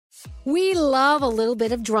We love a little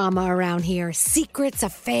bit of drama around here. Secrets,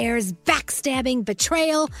 affairs, backstabbing,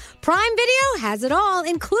 betrayal. Prime Video has it all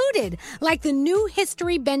included. Like the new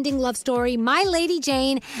history-bending love story, My Lady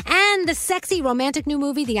Jane, and the sexy romantic new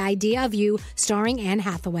movie, The Idea of You, starring Anne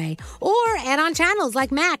Hathaway. Or add-on channels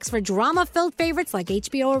like Max for drama-filled favorites like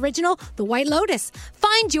HBO original, The White Lotus.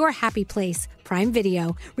 Find your happy place. Prime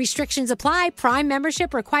Video. Restrictions apply. Prime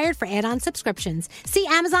membership required for add-on subscriptions. See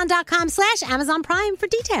Amazon.com/Amazon Prime for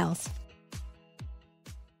details.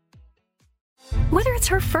 Whether it's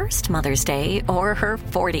her first Mother's Day or her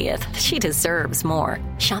 40th, she deserves more.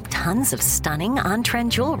 Shop tons of stunning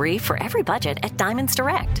on-trend jewelry for every budget at Diamonds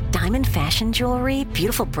Direct. Diamond fashion jewelry,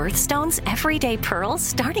 beautiful birthstones, everyday pearls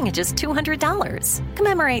starting at just $200.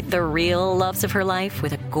 Commemorate the real loves of her life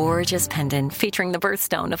with a gorgeous pendant featuring the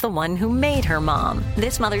birthstone of the one who made her mom.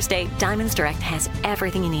 This Mother's Day, Diamonds Direct has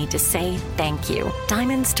everything you need to say thank you.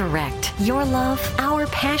 Diamonds Direct. Your love, our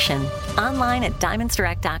passion. Online at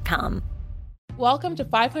diamondsdirect.com. Welcome to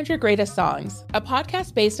 500 Greatest Songs, a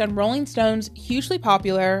podcast based on Rolling Stone's hugely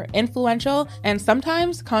popular, influential, and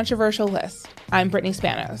sometimes controversial list. I'm Brittany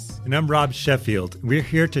Spanos. And I'm Rob Sheffield. We're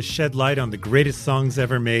here to shed light on the greatest songs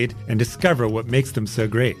ever made and discover what makes them so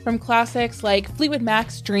great. From classics like Fleetwood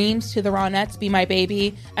Mac's Dreams to the Ronettes' Be My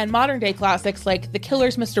Baby, and modern-day classics like The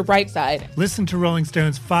Killer's Mr. Brightside. Listen to Rolling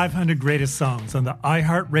Stone's 500 Greatest Songs on the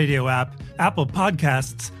iHeartRadio app, Apple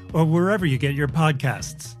Podcasts, or wherever you get your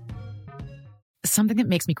podcasts. Something that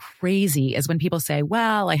makes me crazy is when people say,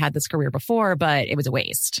 well, I had this career before, but it was a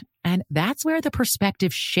waste. And that's where the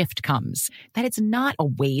perspective shift comes, that it's not a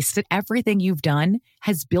waste, that everything you've done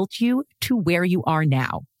has built you to where you are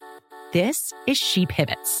now. This is She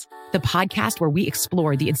Pivots, the podcast where we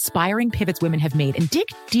explore the inspiring pivots women have made and dig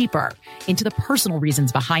deeper into the personal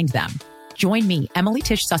reasons behind them. Join me, Emily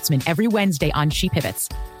Tish Sussman, every Wednesday on She Pivots.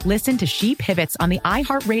 Listen to She Pivots on the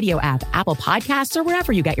iHeartRadio app, Apple Podcasts, or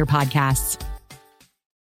wherever you get your podcasts.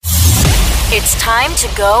 It's time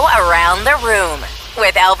to go around the room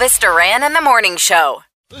with Elvis Duran and the Morning Show.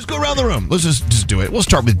 Let's go around the room. Let's just do it. We'll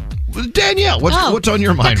start with Danielle. What's on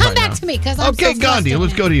your mind right now? Come back to me, because I'm okay, Gandhi,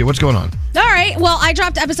 let's go to you. What's going on? All right. Well, I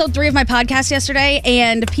dropped episode 3 of my podcast yesterday,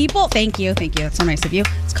 and people, thank you. That's so nice of you.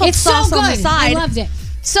 It's called Sauce so on the good. Side. I loved it.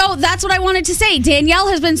 So that's what I wanted to say. Danielle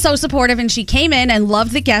has been so supportive, and she came in and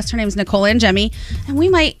loved the guest. Her name is Nicole Angemi, and we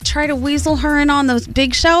might try to weasel her in on the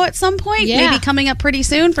big show at some point. Yeah. Maybe coming up pretty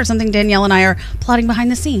soon for something Danielle and I are plotting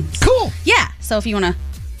behind the scenes. Cool. Yeah. So if you want to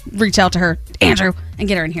reach out to her, Andrew, and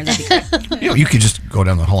get her in here, that'd be great. You could just go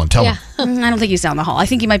down the hall and tell her. I don't think he's down the hall. I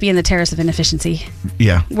think he might be in the Terrace of Inefficiency.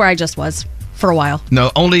 Yeah. Where I just was for a while.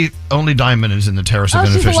 No, only Diamond is in the Terrace of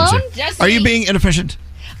Inefficiency. Are you being inefficient?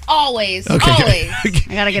 Always. Okay, always.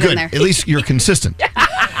 I gotta get Good. in there. At least you're consistent.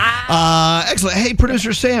 Excellent. Hey,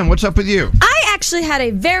 producer Sam, what's up with you? I actually had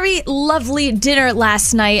a very lovely dinner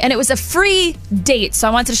last night, and it was a free date, so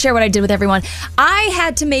I wanted to share what I did with everyone. I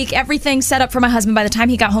had to make everything set up for my husband by the time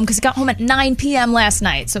he got home, because he got home at 9 p.m. last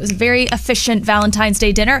night, so it was a very efficient Valentine's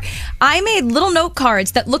Day dinner. I made little note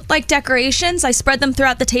cards that looked like decorations. I spread them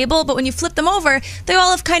throughout the table, but when you flip them over, they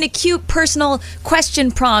all have kind of cute personal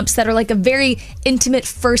question prompts that are like a very intimate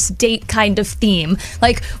first date kind of theme.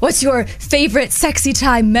 Like, what's your favorite sexy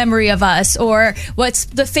time memory of us? Or what's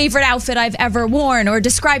the favorite outfit I've ever worn? Or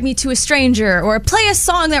describe me to a stranger? Or play a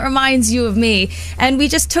song that reminds you of me. And we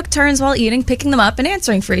just took turns while eating, picking them up and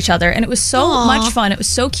answering for each other. And it was so much fun. It was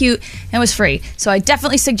so cute and it was free. So I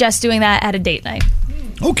definitely suggest doing that at a date night.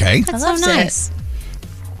 Okay. That's so nice.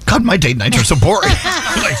 God, my date nights are so boring.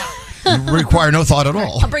 Require no thought at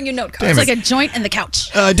all. I'll bring you note cards. It's like a joint in the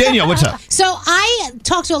couch. Danielle, what's up? So I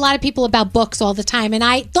talk to a lot of people about books all the time, and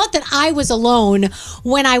I thought that I was alone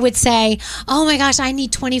when I would say, oh my gosh, I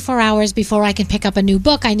need 24 hours before I can pick up a new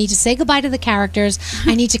book. I need to say goodbye to the characters.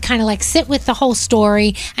 I need to kind of like sit with the whole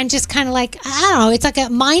story and just kind of like, I don't know, it's like a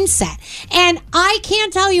mindset. And I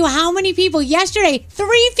can't tell you how many people yesterday,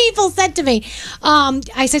 3 people said to me,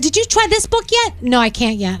 I said, did you try this book yet? No, I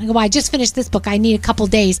can't yet. I go, well, I just finished this book. I need a couple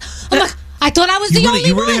days. I'm like, I thought I was the only one.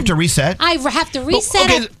 You really have to reset? I have to reset.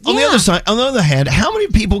 Okay, on the other side, on the other hand, how many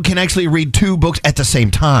people can actually read 2 books at the same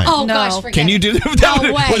time? Oh, gosh, forget Can you do that?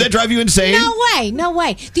 No way. Would that drive you insane? No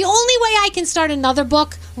way. The only way I can start another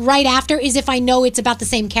book right after is if I know it's about the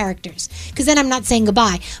same characters, because then I'm not saying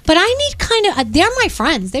goodbye. But I need kind of, they're my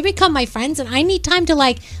friends. They become my friends, and I need time to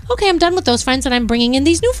like, okay, I'm done with those friends, and I'm bringing in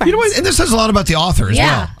these new friends. You know what? And this says a lot about the author as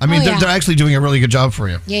well. I mean, they're actually doing a really good job for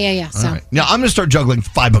you. Yeah. So. All right. Now, I'm going to start juggling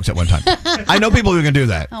 5 books at one time. I know people who can do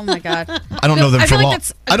that. Oh, my God. I don't know them for long.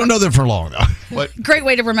 I don't know them for long, though. What? Great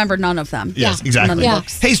way to remember none of them. Yes, exactly.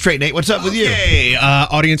 Hey, Straight Nate, what's up with you? Okay,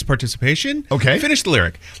 audience participation. Okay. Finish the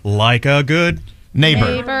lyric. Like a good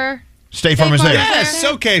Neighbor. State Farm is there. Yes.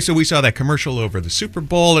 Okay. So we saw that commercial over the Super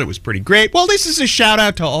Bowl, and it was pretty great. Well, this is a shout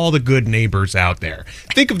out to all the good neighbors out there.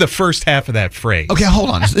 Think of the first half of that phrase. Okay, hold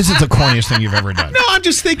on. This is the corniest thing you've ever done. No, I'm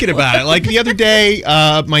just thinking about it. Like the other day,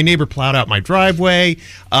 my neighbor plowed out my driveway.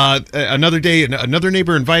 Another day, another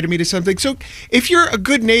neighbor invited me to something. So if you're a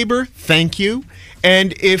good neighbor, thank you.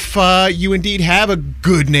 And if you indeed have a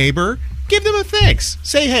good neighbor, give them a thanks.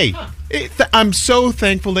 Say, hey, I'm so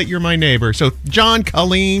thankful that you're my neighbor. So John,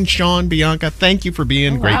 Colleen, Sean, Bianca, thank you for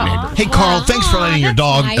being great neighbors. Hey, Carl, thanks for letting your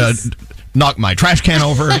dog knock my trash can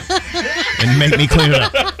over and make me clean it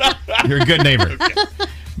up. You're a good neighbor.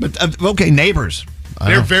 But, okay, neighbors.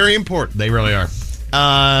 They're very important. They really are.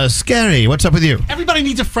 Scary, what's up with you? Everybody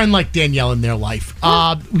needs a friend like Danielle in their life.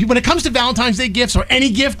 When it comes to Valentine's Day gifts or any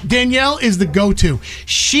gift, Danielle is the go-to.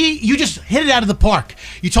 You just hit it out of the park.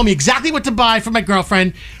 You told me exactly what to buy for my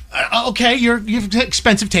girlfriend. Okay, you have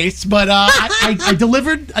expensive tastes, but I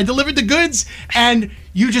delivered the goods, and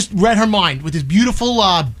you just read her mind with this beautiful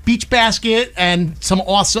beach basket and an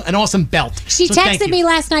awesome belt. She texted me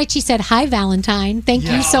last night. She said, "Hi, Valentine. Thank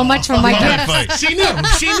you so much for my gift." She knew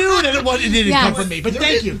that it didn't come from me, but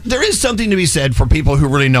thank you. There is something to be said for people who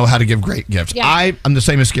really know how to give great gifts. Yeah. I'm the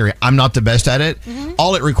same as Scary. I'm not the best at it. Mm-hmm.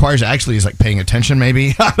 All it requires actually is like paying attention,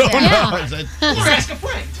 maybe. I don't know. Or ask a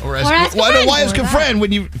friend. Why ask a friend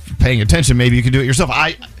when you paying attention? Maybe you can do it yourself.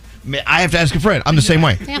 I have to ask a friend. I'm the same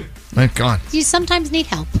way. Yeah. Thank God. You sometimes need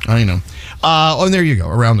help. I know. And there you go.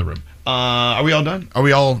 Around the room. Are we all done? Are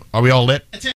we all lit?